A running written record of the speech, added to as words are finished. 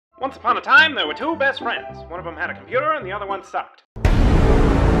Once upon a time, there were two best friends. One of them had a computer and the other one sucked.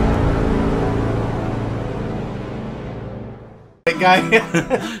 Hey guy,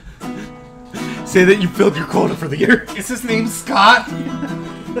 say that you filled your quota for the year. is his name Scott?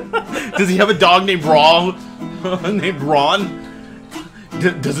 Does he have a dog named Ron? Named Ron?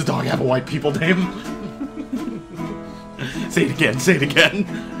 Does the dog have a white people name? Say it again, say it again.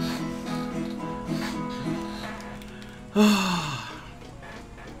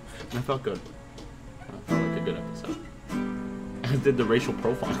 That felt good. That felt like a good episode. I did the racial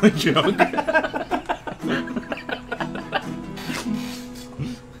profiling joke.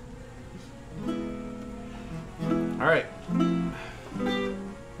 Alright.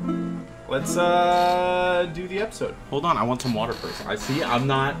 Let's do the episode. Hold on, I want some water first. I see I'm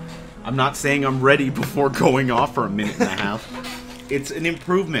not saying I'm ready before going off for a minute and a half. It's an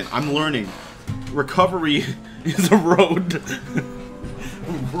improvement. I'm learning. Recovery is a road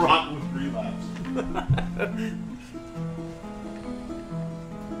wrought with relapse.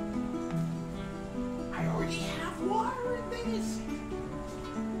 I already have water in this.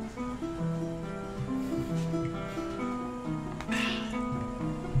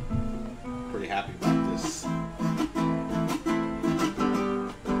 Pretty happy about this.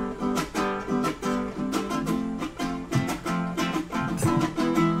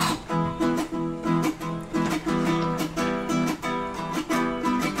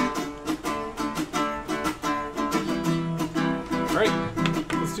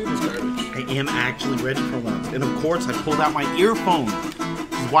 I am actually ready for once. And of course, I pulled out my earphones.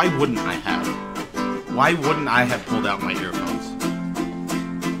 Why wouldn't I have? Why wouldn't I have pulled out my earphones?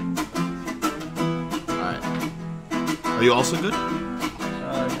 Alright. Are you also good?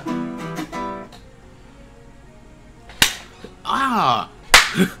 Yeah. Ah!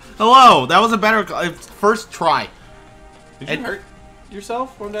 Hello! That was a better first try. Did you hurt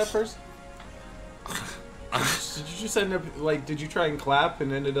yourself on that first? Did you just end up, like, did you try and clap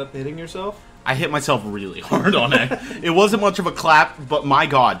and ended up hitting yourself? I hit myself really hard on it. It wasn't much of a clap, but my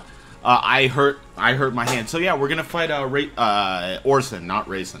god. I hurt my hand. So yeah, we're gonna fight Orson, not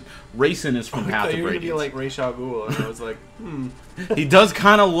Rayson. Rayson is from Path of Radiance. You were gonna be like Ra's al Ghul, and I was like, He does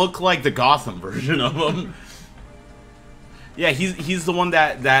kind of look like the Gotham version of him. Yeah, he's the one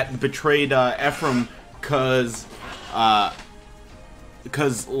that betrayed Ephraim because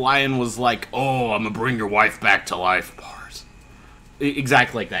Lion was like, "Oh, I'm gonna bring your wife back to life." Bars.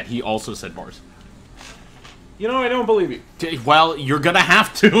 Exactly like that. He also said bars. You know, I don't believe you. Well, you're gonna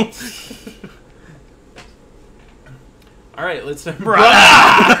have to. All right, let's.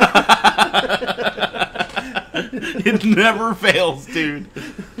 It never fails, dude.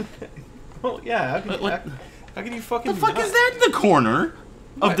 Well, yeah. How can you fucking? The fuck is that in the corner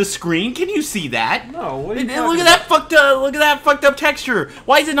of the screen? Can you see that? No. What are you look at that fucked up. Look at that fucked up texture.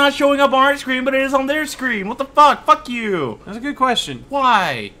 Why is it not showing up on our screen, but it is on their screen? What the fuck? Fuck you. That's a good question.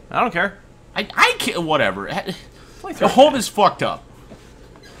 Why? I don't care. I can't. Whatever. The home is fucked up.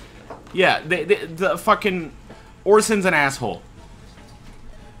 Yeah. The fucking Orson's an asshole.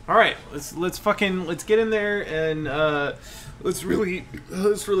 All right. Let's get in there and let's really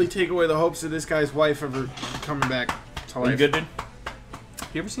take away the hopes of this guy's wife ever coming back to life. You good, dude?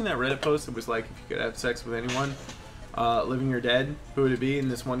 You ever seen that Reddit post that was like, if you could have sex with anyone, living or dead, who would it be? And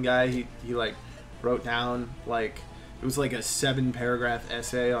this one guy, he like wrote down like, it was like a 7-paragraph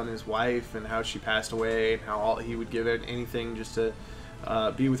essay on his wife and how she passed away and how he would give it anything just to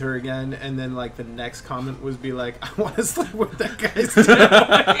be with her again. And then like the next comment was be like, I want to sleep with that guy's dead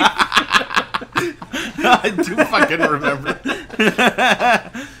wife. I do fucking remember.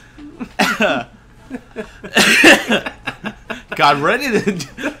 God,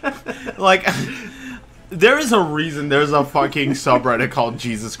 Reddit, like, there is a reason there's a fucking subreddit called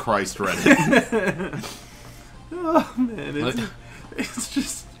Jesus Christ Reddit. Oh man, it's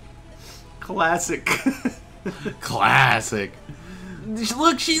just classic. Classic.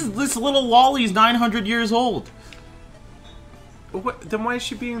 Look, this little Wally's 900 years old. Then why is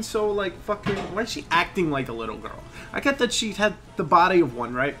she being so, like, fucking... Why is she acting like a little girl? I get that she had the body of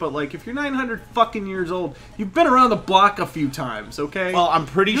one, right? But, like, if you're 900 fucking years old, you've been around the block a few times, okay? Well, I'm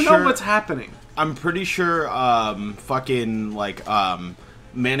pretty sure... You know what's happening. I'm pretty sure, fucking, like,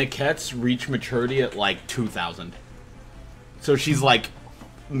 Maniquettes reach maturity at, like, 2,000. So she's, like,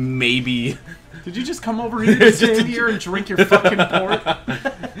 maybe... Did you just come over here to stand here and drink your fucking port?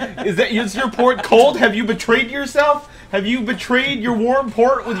 Is your port cold? Have you betrayed yourself? Have you betrayed your warm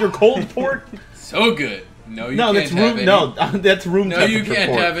port with your cold port? So good. No, you can't that's have room. any. No, that's room No, temperature. you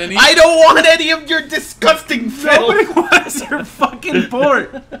can't port. have any. I don't want any of your disgusting filth. Nobody wants your fucking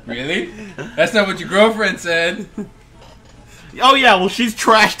port. Really? That's not what your girlfriend said. Oh yeah, well she's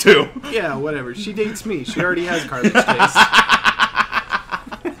trash too. Yeah, whatever. She dates me. She already has cartilage taste.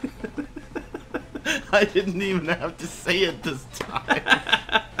 I didn't even have to say it this time.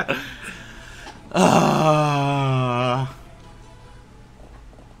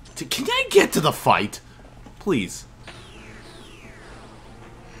 Can I get to the fight? Please.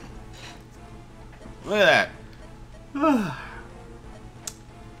 Look at that.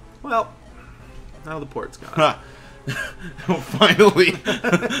 Well, now the port's gone. Finally,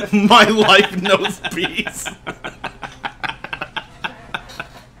 my life knows peace.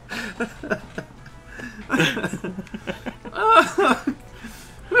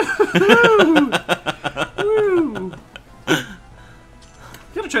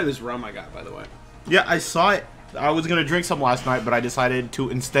 Gotta try this rum I got, by the way. Yeah, I saw it. I was gonna drink some last night, but I decided to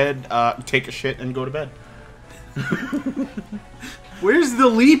instead take a shit and go to bed. Where's the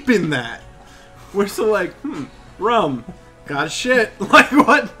leap in that? Where's the like, rum, got shit, like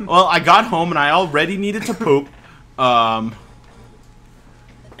what? Well, I got home and I already needed to poop, but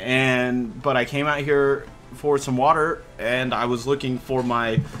I came out here for some water and I was looking for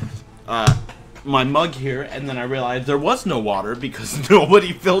my my mug here, and then I realized there was no water because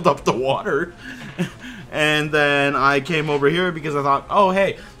nobody filled up the water. And then I came over here because I thought, oh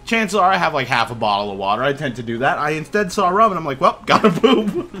hey, chances are I have like half a bottle of water. I tend to do that. I instead saw rum and I'm like, well, gotta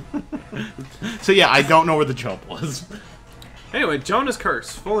poop. So yeah, I don't know where the jump was. Anyway, Jonah's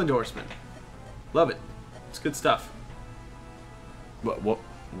Curse, full endorsement. Love it. It's good stuff. What?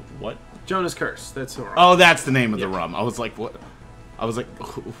 Jonah's Curse, that's the rum. Oh, that's the name of the rum. I was like, what? I was like,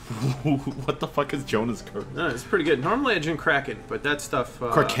 what the fuck is Jonah's Curse? No, it's pretty good. Normally I drink Kraken, but that stuff...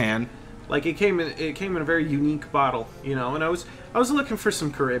 Kraken. Like it came in a very unique bottle, you know, and I was looking for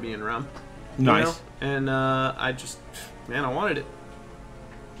some Caribbean rum. Nice. You know? And I just, man, I wanted it.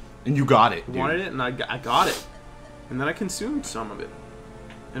 And you got it, dude. I wanted it, and I got it. And then I consumed some of it.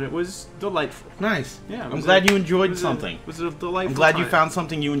 And it was delightful. Nice. Yeah. I'm glad you enjoyed something. It was a delightful I'm glad time. you found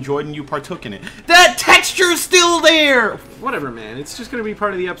something you enjoyed and you partook in it. That texture's still there! Whatever, man. It's just going to be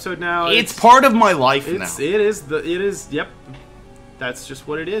part of the episode now. It's part of my life now. It is, yep. That's just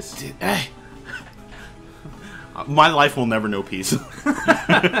what it is. My life will never know peace.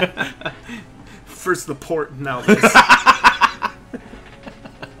 First the port, now this.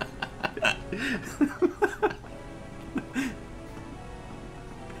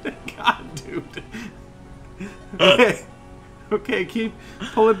 God, dude. Okay,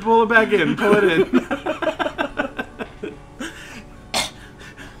 pull it back in, pull it in.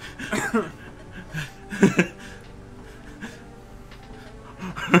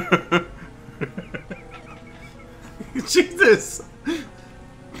 Jesus!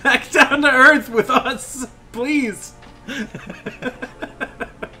 Back down to earth with us, please.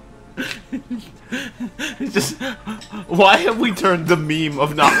 It's just, why have we turned the meme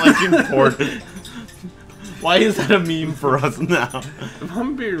of not liking port? Why is that a meme for us now? If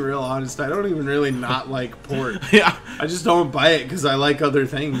I'm being real honest, I don't even really not like port. Yeah, I just don't buy it because I like other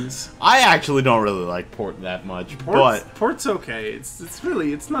things. I actually don't really like port that much, Port's okay.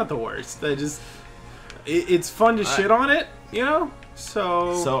 It's not the worst. It's fun to shit on it, you know?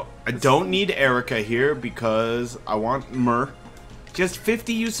 So I don't need Erica here because I want Mer. Just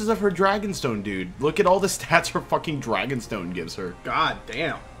 50 uses of her Dragonstone, dude. Look at all the stats her fucking Dragonstone gives her. God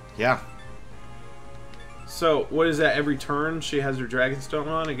damn. Yeah. So, what is that? Every turn she has her Dragonstone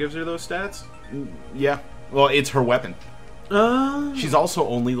on, it gives her those stats? Yeah. Well, it's her weapon. She's also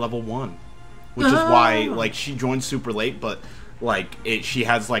only level 1. Which is why, like, she joined super late, but, like, she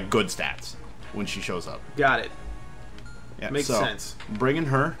has, like, good stats when she shows up. Got it. Yeah, Makes sense. Bringing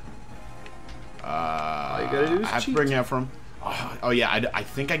her. All you gotta do is I have to cheat. bring Ephraim. Oh yeah, I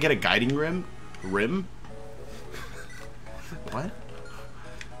think I get a guiding rim. What?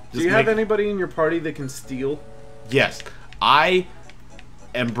 Do you have anybody in your party that can steal? Yes, I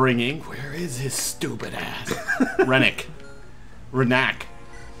am bringing. Where is his stupid ass? Renak.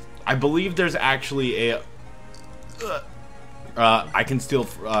 I believe there's actually a. I can steal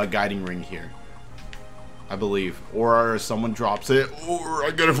guiding ring here. I believe, or someone drops it, or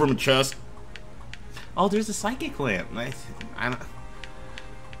I get it from a chest. Oh, there's a psychic lamp. Nice.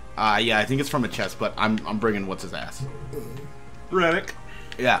 Yeah, I think it's from a chest, but I'm bringing what's his ass. Rennick.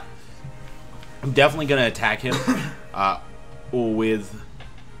 Yeah. I'm definitely gonna attack him with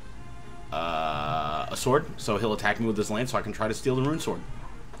a sword. So he'll attack me with his lance, so I can try to steal the rune sword.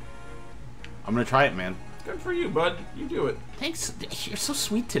 I'm gonna try it, man. Good for you, bud. You do it. Thanks. You're so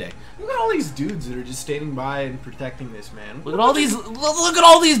sweet today. Look at all these dudes that are just standing by and protecting this, man. Look at all these. Look at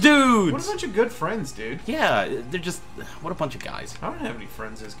all these dudes. What a bunch of good friends, dude. Yeah, they're just. What a bunch of guys. I don't have any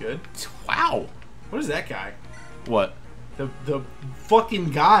friends as good. Wow. What is that guy? What? The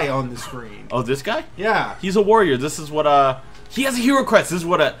fucking guy on the screen. Oh, this guy? Yeah. He's a warrior. This is what he has a hero crest. This is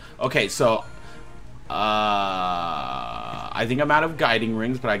what okay, so I think I'm out of guiding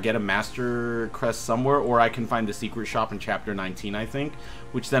rings, but I get a master crest somewhere, or I can find the secret shop in chapter 19, I think,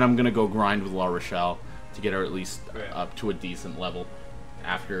 which then I'm gonna go grind with La Rochelle to get her at least up to a decent level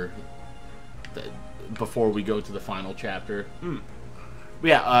before we go to the final chapter. But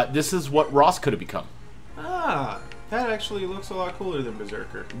yeah, this is what Ross could have become. Ah, that actually looks a lot cooler than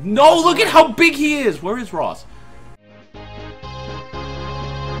Berserker. No, look at how big he is. Where is Ross?